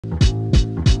This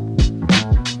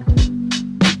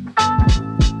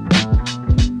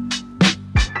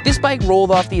bike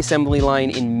rolled off the assembly line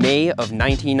in May of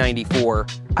 1994.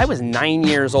 I was 9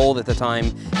 years old at the time,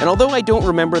 and although I don't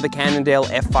remember the Cannondale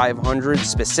F500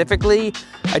 specifically,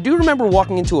 I do remember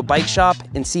walking into a bike shop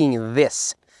and seeing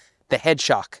this, the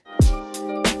HeadShok.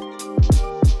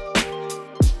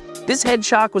 This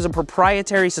HeadShok was a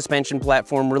proprietary suspension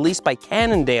platform released by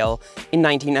Cannondale in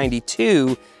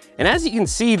 1992, and as you can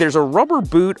see, there's a rubber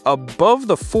boot above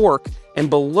the fork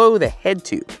and below the head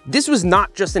tube. This was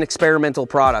not just an experimental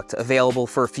product available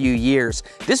for a few years.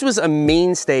 This was a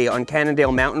mainstay on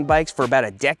Cannondale mountain bikes for about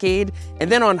a decade,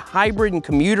 and then on hybrid and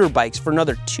commuter bikes for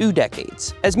another 2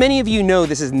 decades. As many of you know,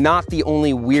 this is not the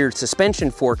only weird suspension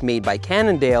fork made by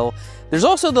Cannondale. There's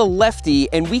also the Lefty,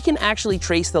 and we can actually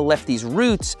trace the Lefty's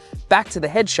roots back to the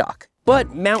HeadShok.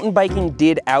 But mountain biking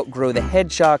did outgrow the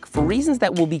HeadShok for reasons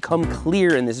that will become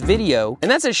clear in this video, and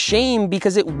that's a shame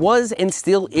because it was and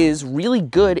still is really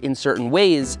good in certain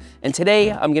ways, and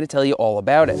today I'm going to tell you all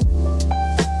about it.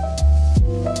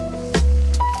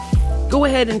 Go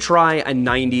ahead and try a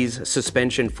 90s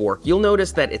suspension fork. You'll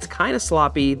notice that it's kind of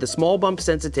sloppy, the small bump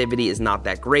sensitivity is not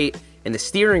that great, and the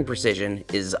steering precision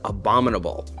is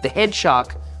abominable. The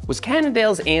HeadShok was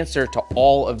Cannondale's answer to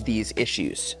all of these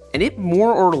issues, and it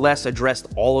more or less addressed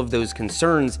all of those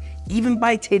concerns. Even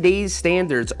by today's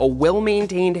standards, a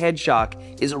well-maintained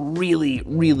HeadShok is really,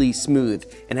 really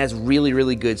smooth and has really,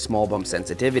 really good small bump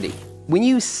sensitivity. When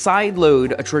you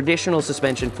sideload a traditional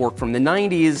suspension fork from the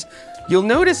 90s, you'll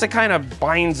notice it kind of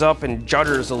binds up and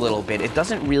judders a little bit. It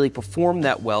doesn't really perform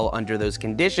that well under those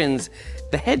conditions.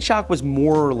 The HeadShok was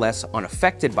more or less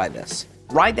unaffected by this.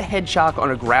 Ride the HeadShok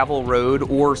on a gravel road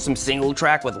or some single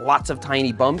track with lots of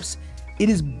tiny bumps. It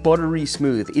is buttery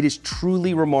smooth. It is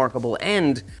truly remarkable,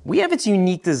 and we have its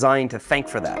unique design to thank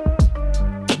for that.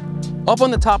 Up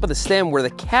on the top of the stem where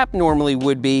the cap normally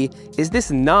would be is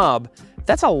this knob.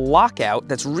 That's a lockout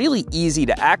that's really easy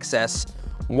to access.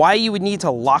 Why you would need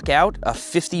to lock out a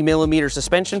 50mm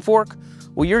suspension fork?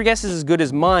 Well, your guess is as good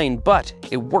as mine, but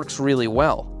it works really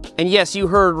well. And yes, you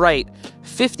heard right,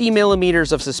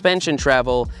 50mm of suspension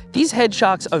travel. These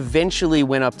HeadShoks eventually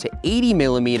went up to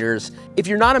 80mm. If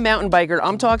you're not a mountain biker,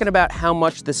 I'm talking about how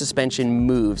much the suspension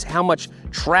moves, how much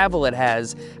travel it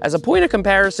has. As a point of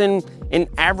comparison, an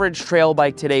average trail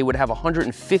bike today would have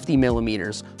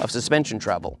 150mm of suspension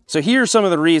travel. So here are some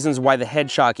of the reasons why the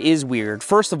HeadShok is weird.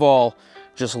 First of all,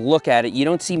 just look at it. You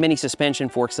don't see many suspension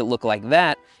forks that look like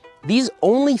that. These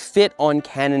only fit on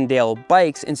Cannondale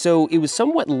bikes, and so it was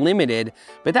somewhat limited,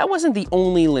 but that wasn't the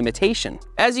only limitation.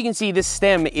 As you can see, this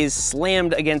stem is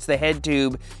slammed against the head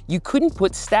tube. You couldn't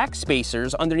put stack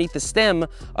spacers underneath the stem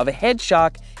of a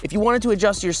HeadShok. If you wanted to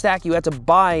adjust your stack, you had to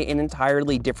buy an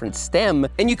entirely different stem,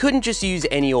 and you couldn't just use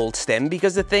any old stem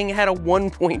because the thing had a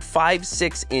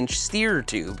 1.56-inch steer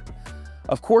tube.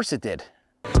 Of course it did.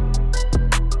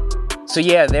 So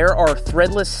yeah, there are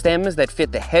threadless stems that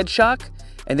fit the HeadShok,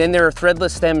 and then there are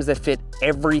threadless stems that fit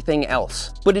everything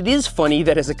else. But it is funny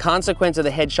that as a consequence of the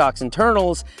HeadShok's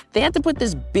internals, they had to put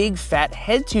this big fat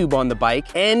head tube on the bike,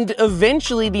 and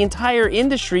eventually the entire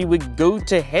industry would go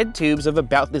to head tubes of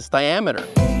about this diameter.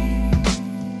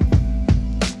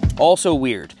 Also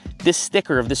weird, this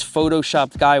sticker of this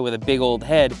photoshopped guy with a big old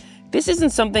head, this isn't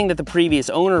something that the previous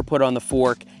owner put on the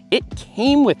fork, it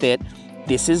came with it.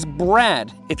 This is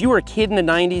Brad. If you were a kid in the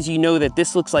 90s, you know that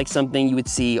this looks like something you would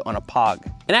see on a Pog.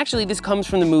 And actually, this comes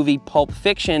from the movie Pulp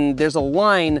Fiction. There's a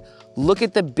line, "Look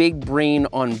at the big brain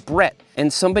on Brett."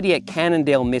 And somebody at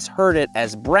Cannondale misheard it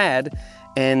as Brad,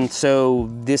 and so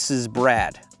this is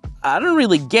Brad. I don't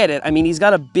really get it. I mean, he's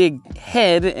got a big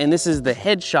head, and this is the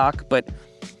HeadShok, but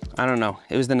I don't know.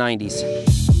 It was the 90s.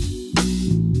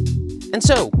 And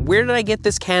so, where did I get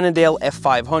this Cannondale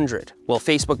F500? Well,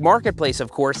 Facebook Marketplace, of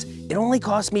course. It only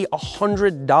cost me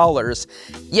 $100.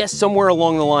 Yes, somewhere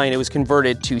along the line it was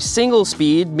converted to single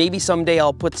speed. Maybe someday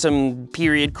I'll put some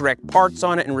period correct parts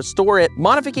on it and restore it.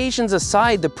 Modifications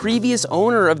aside, the previous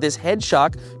owner of this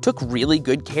HeadShok took really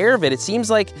good care of it. It seems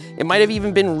like it might have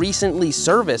even been recently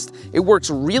serviced. It works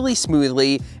really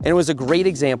smoothly, and it was a great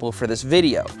example for this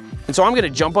video. And so I'm gonna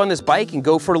jump on this bike and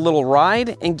go for a little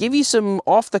ride and give you some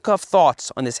off-the-cuff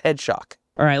thoughts on this HeadShok.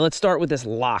 All right, let's start with this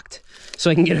locked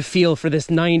so I can get a feel for this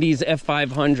 90s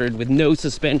F500 with no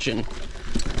suspension.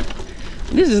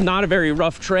 This is not a very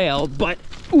rough trail, but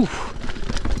oof,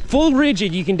 full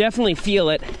rigid, you can definitely feel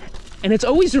it. And it's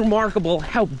always remarkable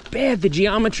how bad the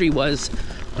geometry was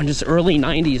on just early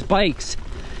 90s bikes.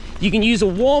 You can use a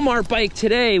Walmart bike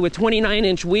today with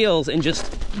 29-inch wheels and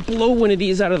just blow one of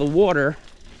these out of the water.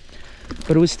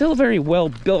 but it was still a very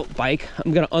well-built bike.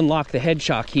 I'm gonna unlock the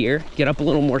HeadShok here, get up a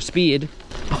little more speed.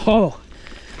 Oh,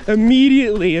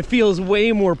 immediately it feels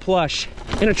way more plush.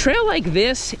 And a trail like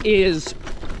this is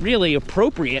really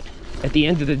appropriate at the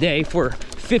end of the day for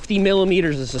 50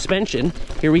 millimeters of suspension.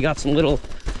 Here we got some little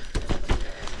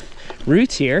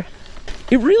roots here.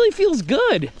 It really feels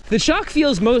good. The shock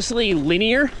feels mostly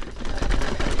linear,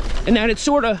 and that it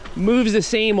sort of moves the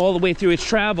same all the way through its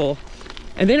travel,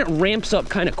 and then it ramps up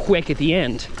kind of quick at the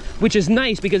end, which is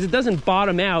nice because it doesn't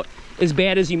bottom out as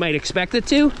bad as you might expect it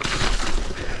to.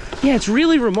 Yeah, it's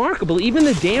really remarkable. Even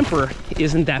the damper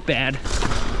isn't that bad.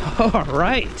 All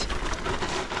right.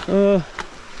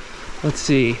 Let's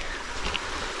see.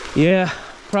 Yeah,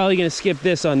 probably gonna skip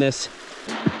this on this.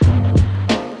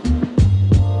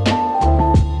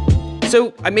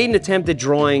 So I made an attempt at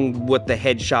drawing what the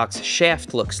HeadShok's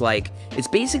shaft looks like. It's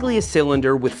basically a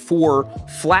cylinder with 4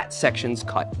 flat sections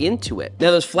cut into it.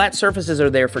 Now those flat surfaces are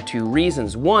there for 2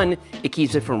 reasons. One, it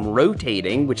keeps it from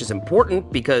rotating, which is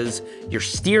important because you're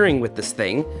steering with this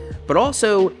thing, but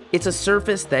also it's a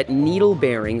surface that needle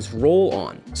bearings roll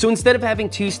on. So instead of having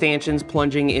 2 stanchions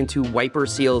plunging into wiper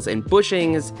seals and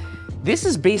bushings, this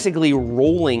is basically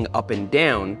rolling up and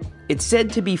down. It's said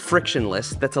to be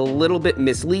frictionless. That's a little bit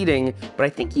misleading, but I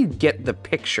think you get the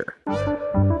picture.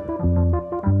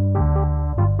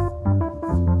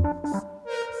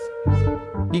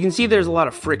 You can see there's a lot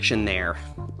of friction there.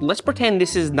 Let's pretend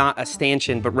this is not a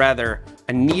stanchion, but rather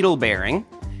a needle bearing.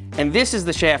 And this is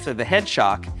the shaft of the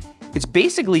HeadShok. It's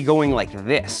basically going like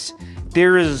this.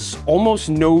 There is almost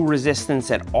no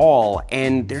resistance at all,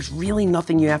 and there's really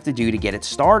nothing you have to do to get it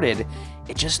started.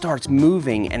 It just starts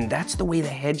moving, and that's the way the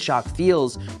HeadShok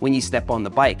feels when you step on the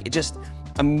bike. It just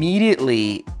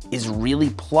immediately is really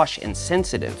plush and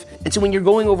sensitive. And so when you're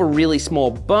going over really small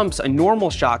bumps, a normal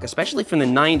shock, especially from the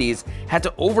 90s, had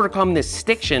to overcome this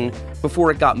stiction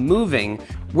before it got moving,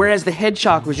 whereas the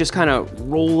HeadShok was just kind of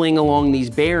rolling along these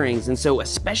bearings. And so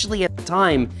especially at the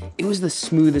time, it was the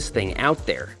smoothest thing out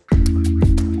there.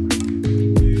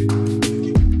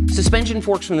 Suspension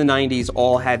forks from the 90s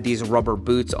all had these rubber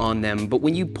boots on them, but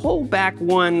when you pull back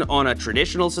one on a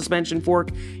traditional suspension fork,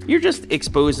 you're just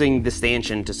exposing the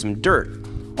stanchion to some dirt.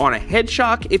 On a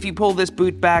HeadShok, if you pull this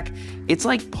boot back, it's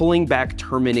like pulling back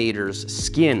Terminator's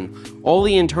skin. All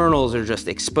the internals are just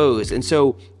exposed, and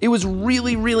so it was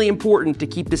really, really important to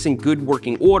keep this in good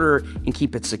working order and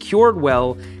keep it secured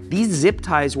well. These zip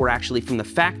ties were actually from the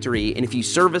factory, and if you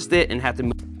serviced it and had to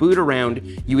move the boot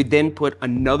around, you would then put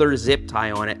another zip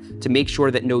tie on it to make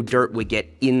sure that no dirt would get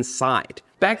inside.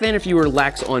 Back then, if you were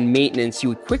lax on maintenance, you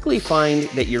would quickly find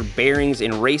that your bearings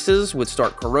in races would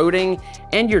start corroding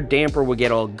and your damper would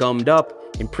get all gummed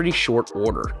up in pretty short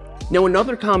order. Now,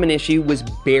 another common issue was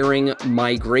bearing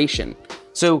migration.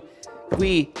 So if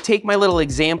we take my little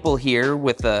example here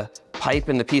with the pipe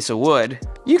and the piece of wood,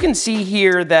 you can see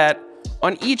here that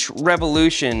on each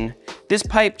revolution, this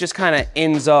pipe just kind of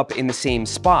ends up in the same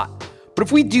spot. But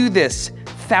if we do this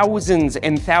thousands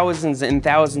and thousands and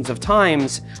thousands of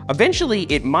times, eventually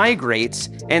it migrates,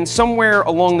 and somewhere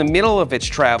along the middle of its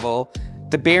travel,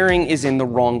 the bearing is in the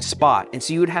wrong spot, and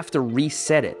so you would have to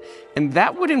reset it. And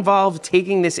that would involve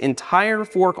taking this entire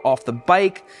fork off the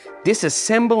bike,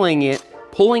 disassembling it,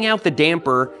 pulling out the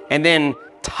damper, and then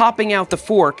topping out the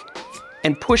fork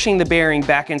and pushing the bearing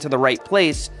back into the right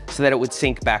place so that it would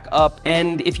sync back up.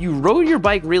 And if you rode your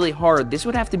bike really hard, this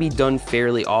would have to be done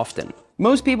fairly often.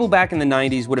 Most people back in the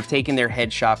 90s would have taken their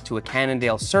HeadShok to a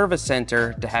Cannondale service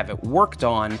center to have it worked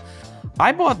on.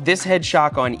 I bought this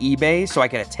HeadShok on eBay so I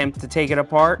could attempt to take it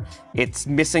apart. It's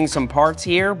missing some parts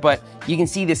here, but you can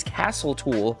see this castle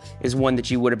tool is one that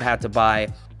you would have had to buy,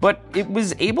 but it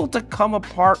was able to come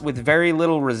apart with very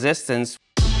little resistance.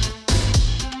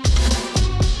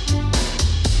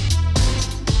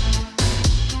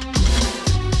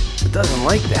 It doesn't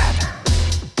like that.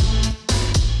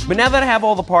 But now that I have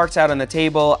all the parts out on the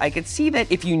table, I could see that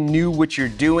if you knew what you're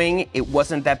doing, it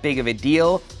wasn't that big of a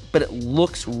deal, but it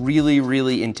looks really,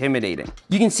 really intimidating.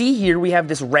 You can see here we have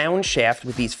this round shaft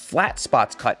with these flat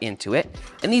spots cut into it,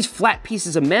 and these flat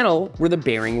pieces of metal were the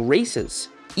bearing races.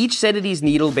 Each set of these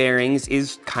needle bearings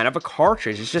is kind of a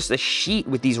cartridge. It's just a sheet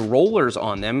with these rollers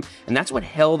on them, and that's what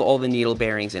held all the needle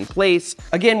bearings in place.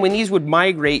 Again, when these would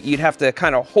migrate, you'd have to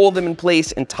kind of hold them in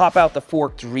place and top out the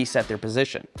fork to reset their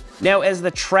position. Now, as the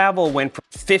travel went from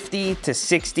 50 to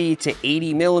 60 to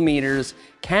 80 millimeters,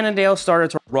 Cannondale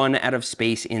started to run out of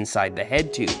space inside the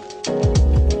head tube.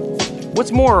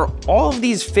 What's more, all of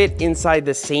these fit inside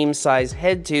the same size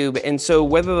head tube, and so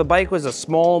whether the bike was a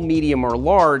small, medium, or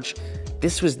large,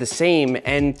 this was the same,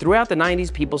 and throughout the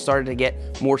 90s, people started to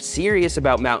get more serious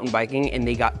about mountain biking, and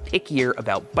they got pickier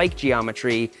about bike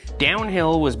geometry.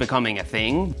 Downhill was becoming a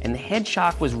thing, and the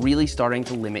HeadShok was really starting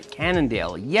to limit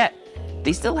Cannondale, yet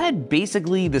they still had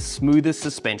basically the smoothest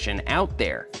suspension out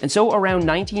there. And so around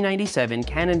 1997,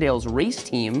 Cannondale's race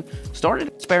team started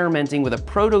experimenting with a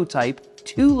prototype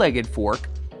two-legged fork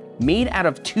made out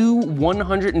of two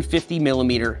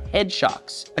 150mm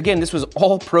HeadShoks. Again, this was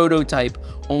all prototype,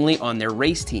 only on their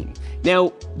race team.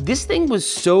 Now, this thing was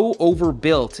so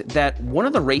overbuilt that one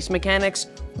of the race mechanics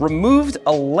removed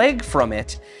a leg from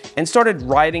it and started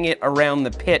riding it around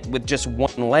the pit with just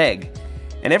one leg.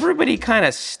 And everybody kind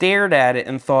of stared at it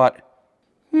and thought,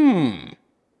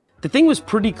 The thing was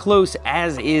pretty close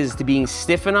as is to being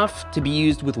stiff enough to be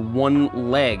used with one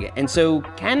leg. And so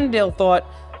Cannondale thought,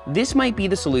 this might be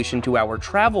the solution to our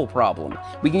travel problem.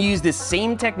 We can use this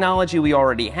same technology we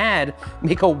already had,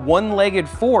 make a one-legged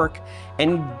fork,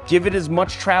 and give it as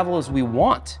much travel as we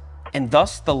want. And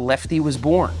thus, the Lefty was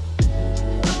born.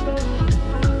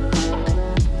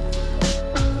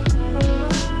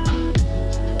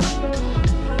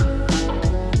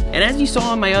 And as you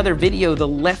saw in my other video, the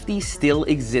Lefty still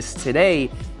exists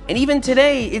today. And even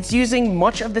today, it's using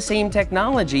much of the same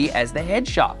technology as the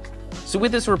HeadShok. So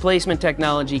with this replacement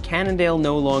technology, Cannondale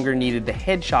no longer needed the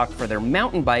HeadShok for their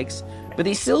mountain bikes, but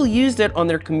they still used it on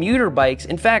their commuter bikes.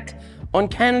 In fact, on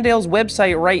Cannondale's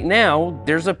website right now,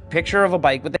 there's a picture of a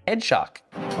bike with the HeadShok.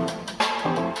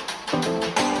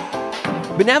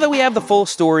 But now that we have the full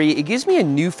story, it gives me a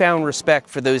newfound respect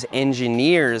for those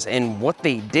engineers and what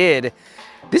they did.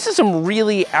 This is some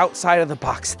really outside of the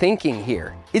box thinking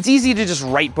here. It's easy to just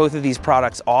write both of these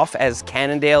products off as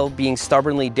Cannondale being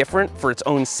stubbornly different for its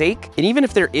own sake. And even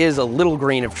if there is a little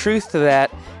grain of truth to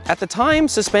that, at the time,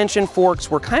 suspension forks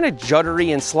were kind of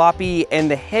juddery and sloppy, and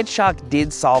the HeadShok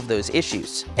did solve those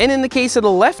issues. And in the case of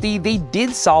the Lefty, they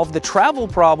did solve the travel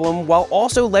problem while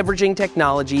also leveraging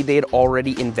technology they had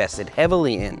already invested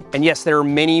heavily in. And yes, there are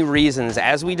many reasons,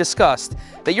 as we discussed,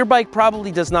 that your bike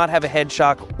probably does not have a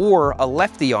HeadShok or a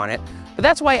Lefty on it, but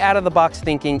that's why out-of-the-box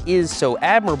thinking is so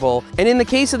admirable. And in the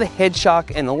case of the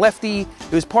HeadShok and the Lefty,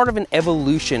 it was part of an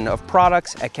evolution of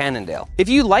products at Cannondale. If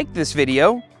you liked this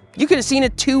video, you could have seen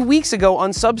it 2 weeks ago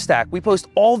on Substack. We post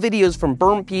all videos from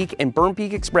Berm Peak and Berm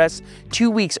Peak Express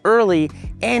 2 weeks early,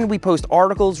 and we post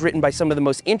articles written by some of the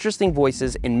most interesting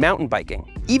voices in mountain biking.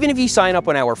 Even if you sign up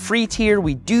on our free tier,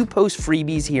 we do post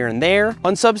freebies here and there.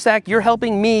 On Substack, you're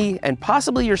helping me and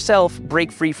possibly yourself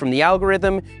break free from the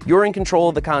algorithm. You're in control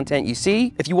of the content you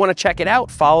see. If you want to check it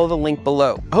out, follow the link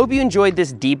below. I hope you enjoyed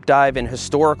this deep dive and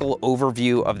historical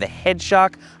overview of the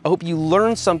HeadShok. I hope you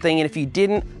learned something, and if you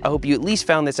didn't, I hope you at least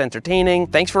found this entertaining.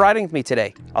 Thanks for riding with me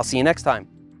today. I'll see you next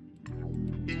time.